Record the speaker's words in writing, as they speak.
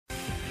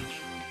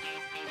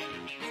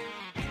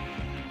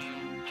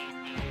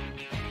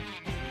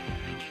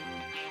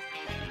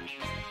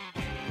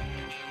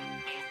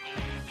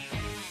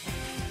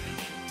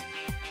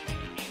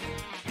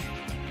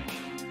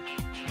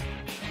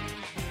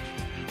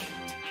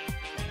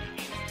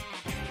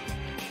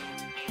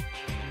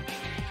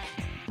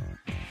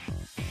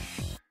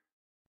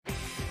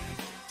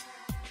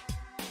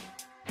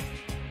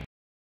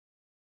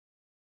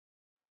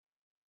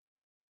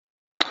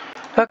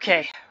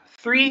Okay,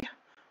 3,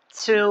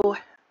 2,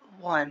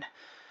 1.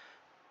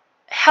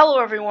 Hello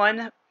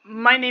everyone,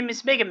 my name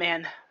is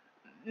Man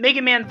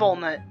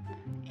Volnutt,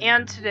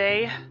 and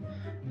today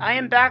I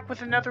am back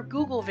with another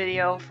Google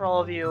video for all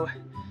of you.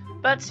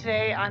 But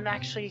today I'm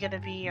actually going to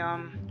be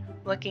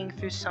looking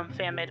through some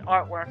fan-made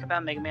artwork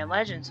about Mega Man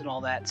Legends and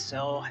all that,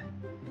 so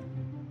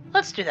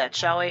let's do that,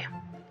 shall we?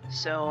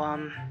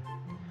 So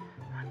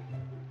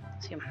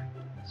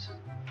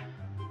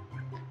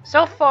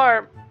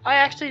far, I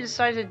actually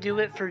decided to do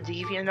it for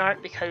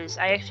DeviantArt because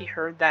I actually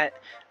heard that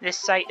this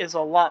site is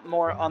a lot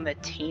more on the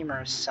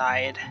tamer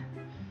side.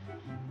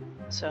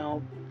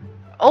 So,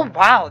 oh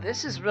wow,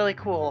 this is really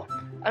cool.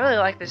 I really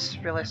like this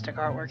realistic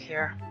artwork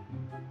here.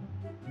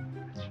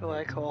 It's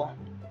really cool.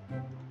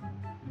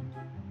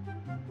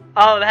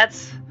 Oh,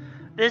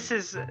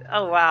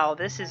 oh wow,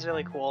 this is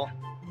really cool.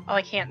 Oh,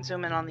 I can't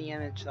zoom in on the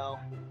image though.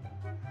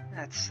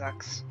 That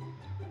sucks.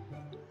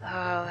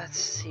 Oh, let's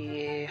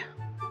see.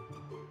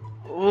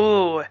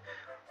 Ooh.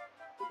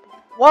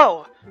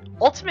 Whoa!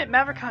 Ultimate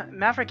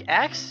Maverick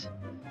X?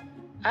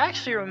 I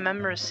actually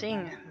remember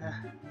seeing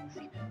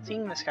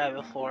this guy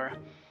before.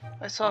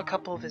 I saw a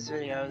couple of his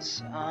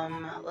videos.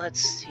 Let's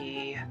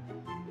see.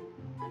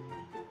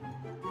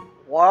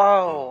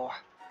 Whoa!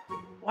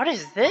 What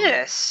is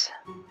this?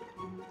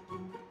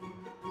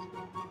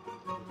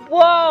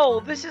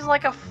 Whoa! This is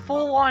like a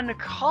full-on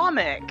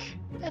comic!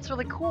 That's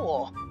really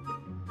cool.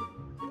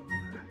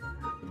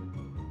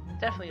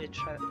 Definitely to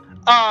try.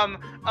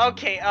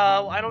 Okay,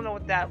 I don't know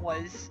what that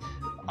was.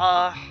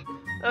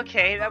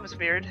 Okay, that was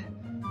weird.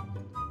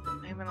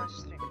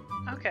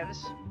 Okay,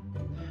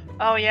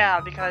 oh yeah,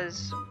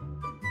 because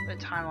the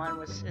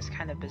timeline is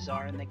kind of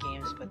bizarre in the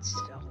games, but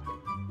still,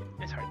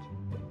 it's hard.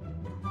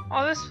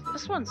 Oh,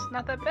 this one's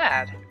not that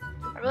bad.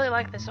 I really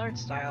like this art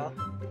style.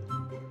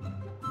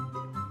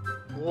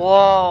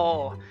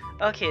 Whoa!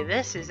 Okay,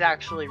 this is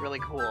actually really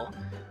cool.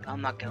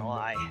 I'm not gonna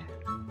lie.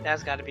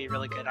 That's gotta be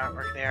really good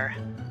artwork there.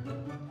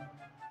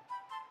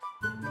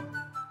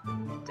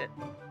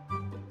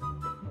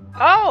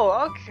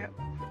 Oh, okay.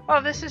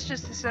 Oh, this is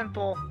just a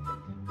simple...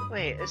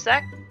 Wait, is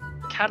that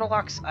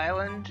Cadillacs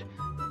Island?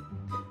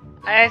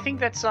 I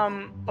think that's,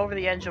 over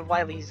the edge of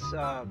Wiley's,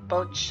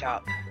 boat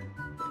shop.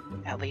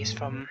 At least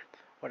from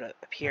what it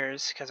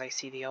appears, because I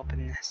see the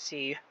open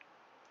sea.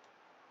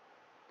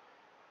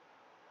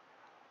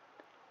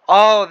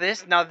 Oh,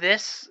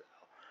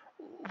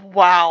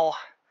 wow.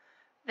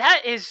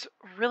 That is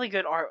really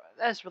good art.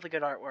 That is really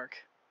good artwork.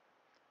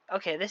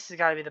 Okay, this has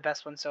got to be the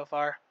best one so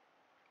far.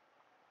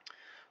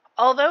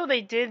 Although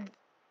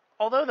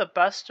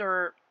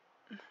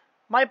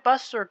my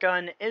Buster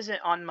gun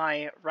isn't on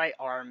my right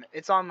arm,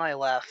 it's on my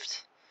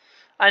left.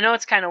 I know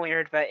it's kind of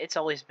weird, but it's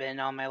always been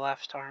on my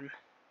left arm.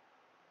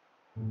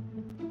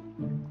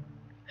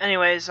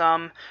 Anyways,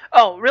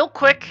 oh, real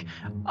quick,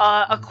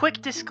 a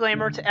quick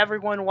disclaimer to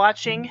everyone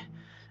watching.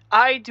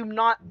 All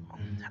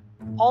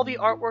the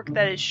artwork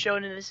that is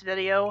shown in this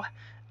video,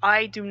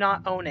 I do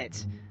not own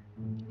it.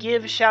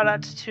 Give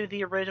shoutouts to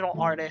the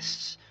original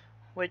artists,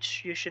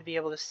 which you should be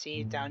able to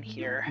see down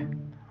here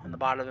on the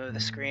bottom of the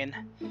screen.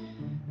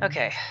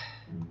 Okay.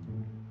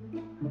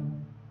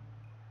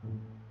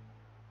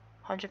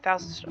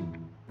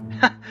 100,000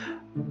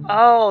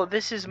 Oh,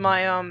 this is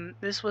my,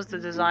 this was the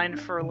design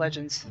for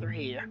Legends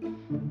 3.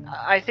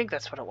 I think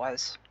that's what it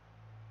was.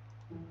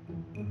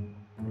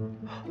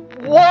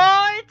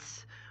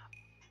 What?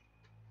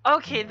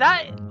 Okay,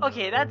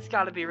 that's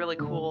gotta be really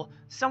cool.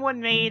 Someone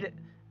made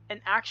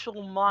an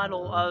actual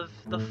model of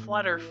the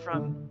Flutter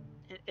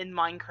in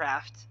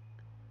Minecraft.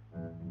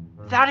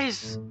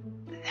 That's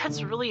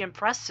really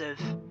impressive.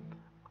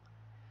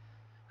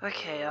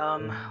 Okay,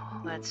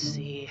 let's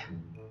see.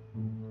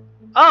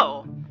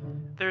 Oh,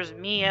 there's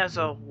me as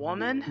a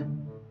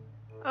woman?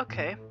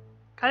 Okay,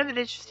 kind of an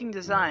interesting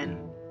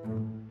design.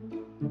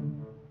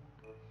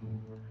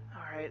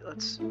 Alright,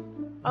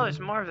 oh, there's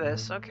more of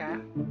this, okay.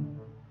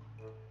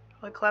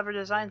 Really clever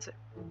designs.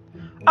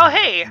 Oh,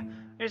 hey!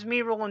 There's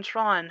me rolling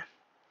Tron.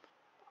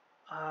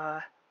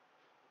 Oh,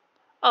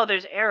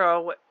 there's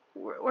Arrow.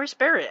 Where's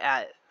Barrett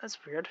at?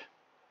 That's weird.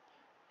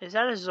 Is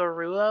that a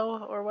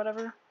Zorulo or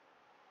whatever?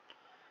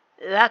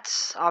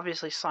 That's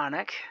obviously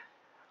Sonic.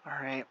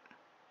 Alright.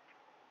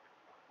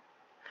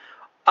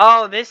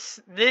 Oh, this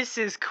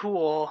is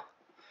cool.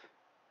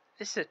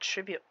 This is a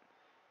tribute.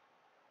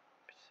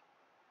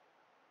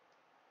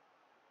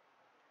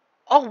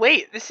 Oh,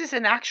 wait, this is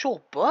an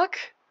actual book?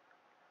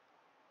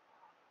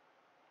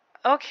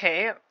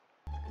 Okay.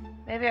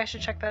 Maybe I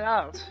should check that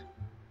out.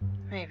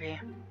 Maybe.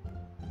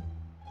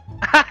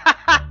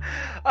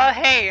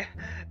 Hey!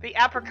 The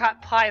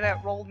apricot pie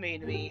that Roll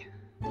made me.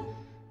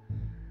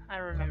 I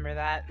remember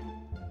that.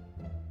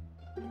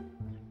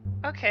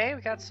 Okay,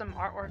 we got some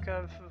artwork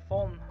of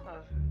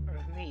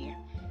me.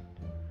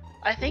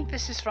 I think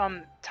this is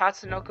from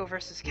Tatsunoko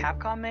vs.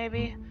 Capcom,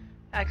 maybe?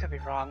 I could be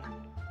wrong.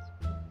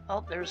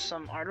 Oh, there's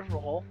some art of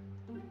Roll.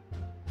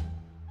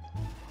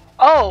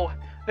 Oh!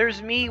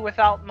 There's me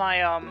without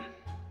my,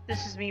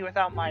 this is me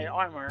without my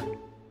armor.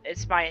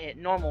 It's my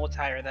normal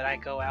attire that I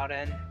go out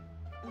in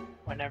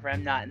whenever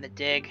I'm not in the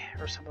dig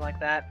or something like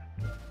that.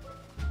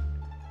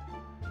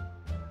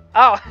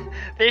 Oh,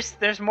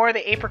 there's more of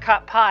the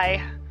apricot pie.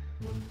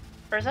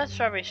 Or is that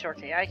strawberry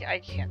shortcake? I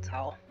can't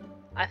tell.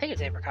 I think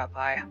it's apricot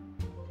pie.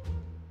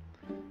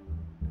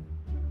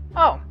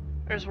 Oh,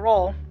 there's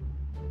roll.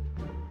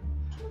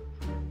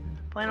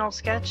 Plain old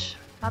sketch.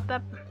 Not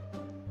that.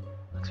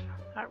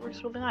 That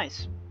works really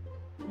nice.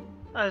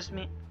 That was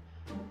me.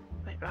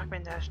 Wait,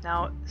 Rockman Dash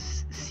now.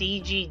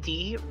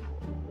 CGD?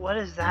 What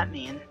does that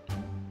mean?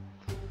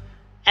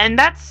 And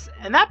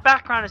that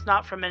background is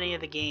not from any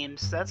of the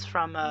games. That's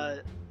from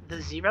the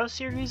Zero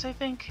series, I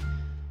think.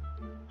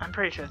 I'm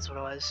pretty sure that's what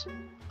it was.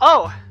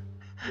 Oh!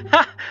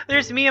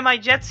 There's me and my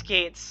jet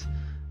skates.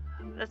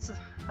 That's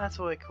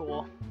really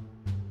cool.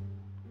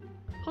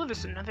 Oh,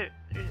 there's another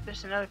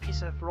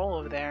piece of roll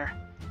over there.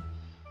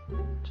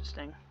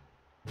 Interesting.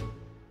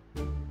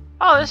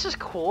 Oh, this is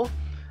cool.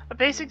 A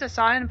basic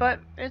design, but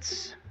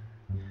it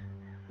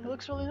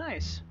looks really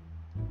nice.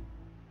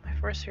 My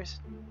first here's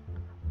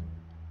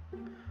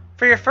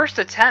for your first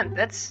attempt.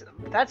 That's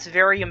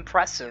very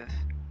impressive.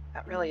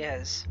 That really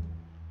is.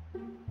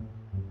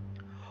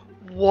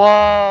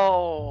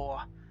 Whoa!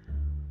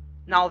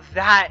 Now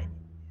that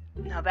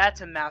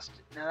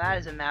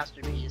is a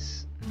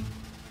masterpiece.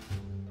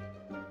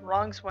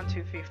 Wrongs 1,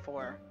 2, 3,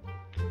 4.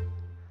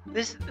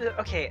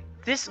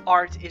 This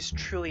art is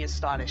truly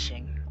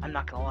astonishing. I'm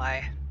not gonna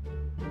lie.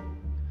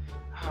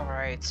 All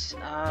right.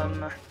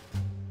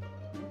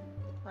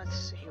 Let's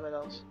see what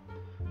else.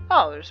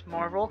 Oh, there's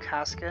more roll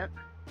casket.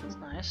 That's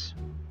nice.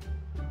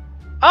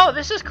 Oh,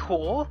 this is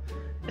cool.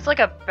 It's like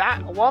a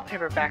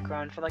wallpaper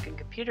background for like a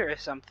computer or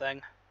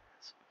something.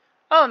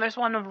 Oh, and there's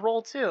one of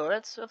roll too.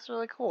 That's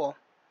really cool.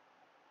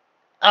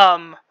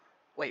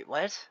 Wait,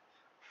 what?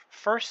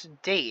 First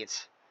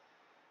date.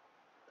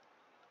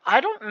 I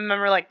don't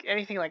remember like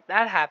anything like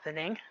that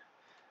happening.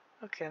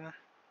 Okay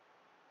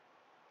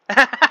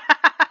then.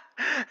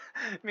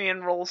 Me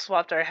and Roll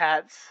swapped our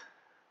hats.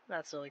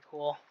 That's really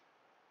cool.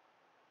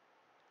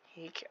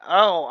 Kind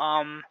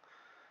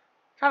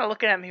of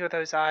looking at me with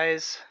those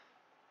eyes.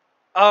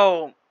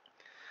 Oh,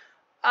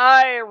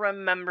 I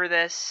remember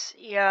this.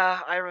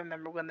 Yeah, I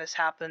remember when this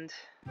happened.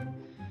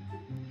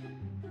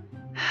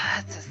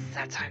 It's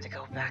that time to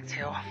go back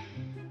to.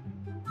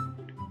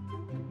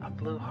 A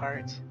blue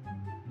heart.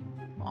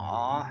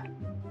 Aww.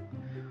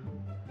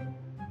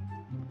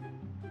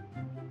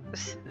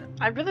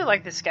 I really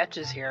like the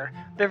sketches here.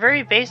 They're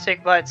very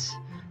basic, but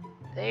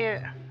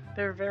they're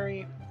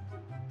very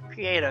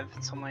creative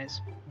in some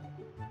ways.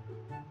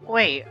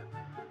 Wait,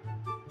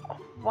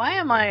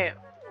 why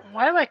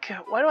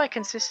do I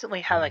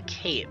consistently have a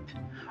cape?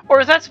 Or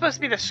is that supposed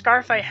to be the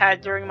scarf I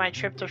had during my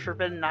trip to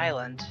Forbidden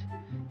Island?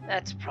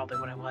 That's probably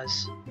what it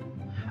was.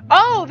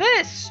 Oh,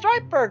 this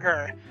Stripe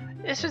Burger.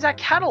 This was at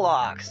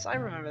Catalogs. I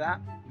remember that.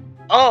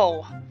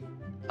 Oh,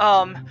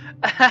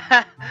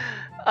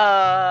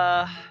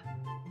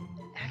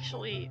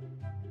 actually,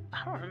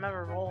 I don't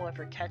remember Roll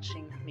ever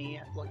catching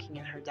me looking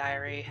in her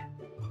diary.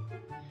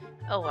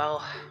 Oh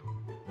well.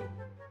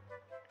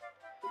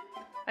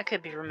 I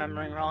could be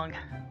remembering wrong.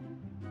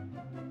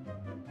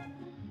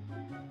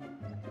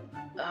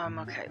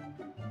 Okay.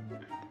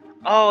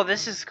 Oh,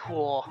 this is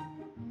cool.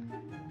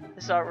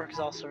 This artwork is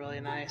also really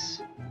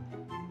nice.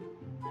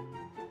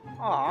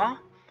 Aww.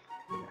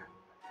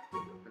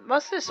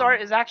 Most of this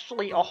art is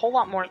actually a whole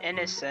lot more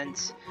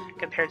innocent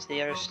compared to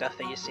the other stuff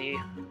that you see.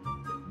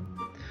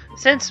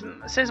 Since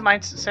my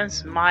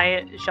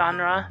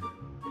genre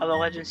of the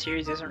Legend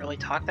series doesn't really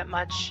talk that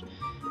much,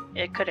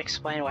 it could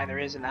explain why there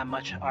isn't that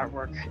much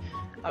artwork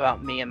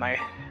about me and my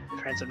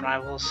friends and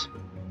rivals.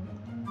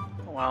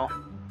 Well.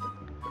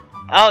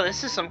 Oh,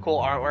 this is some cool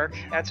artwork.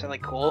 That's really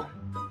cool.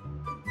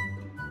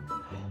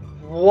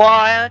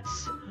 What?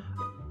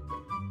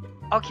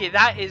 Okay,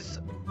 that is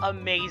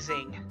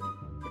amazing.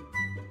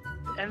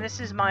 And this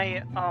is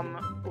my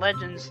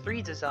Legends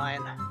 3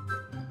 design.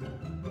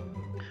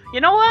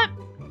 You know what?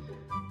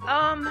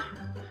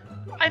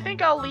 I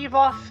think I'll leave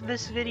off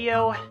this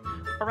video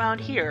around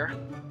here.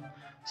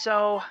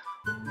 So,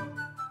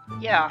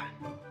 yeah.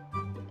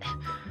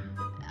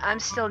 I'm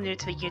still new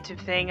to the YouTube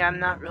thing. I'm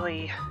not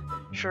really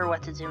sure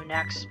what to do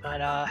next,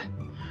 but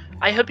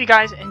I hope you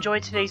guys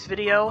enjoyed today's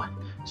video.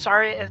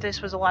 Sorry if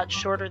this was a lot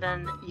shorter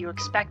than you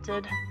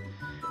expected.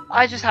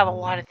 I just have a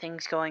lot of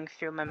things going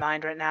through my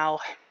mind right now.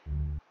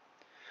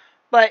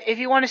 But if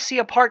you want to see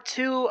a part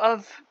 2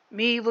 of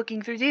me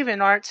looking through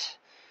DeviantArt,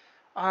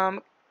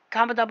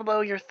 comment down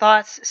below your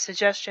thoughts,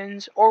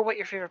 suggestions, or what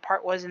your favorite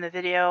part was in the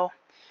video.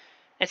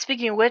 And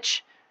speaking of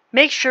which,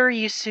 make sure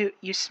you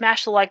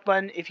smash the like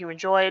button if you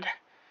enjoyed.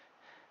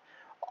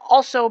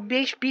 Also,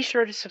 be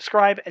sure to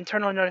subscribe and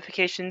turn on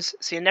notifications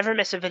so you never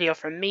miss a video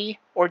from me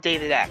or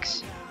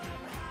DavidX.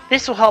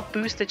 This will help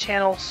boost the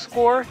channel's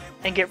score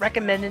and get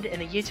recommended in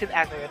the YouTube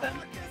algorithm.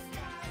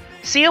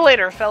 See you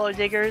later, fellow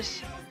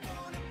diggers.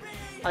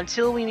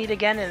 Until we meet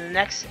again in the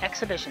next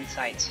exhibition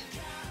site.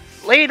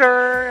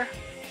 Later!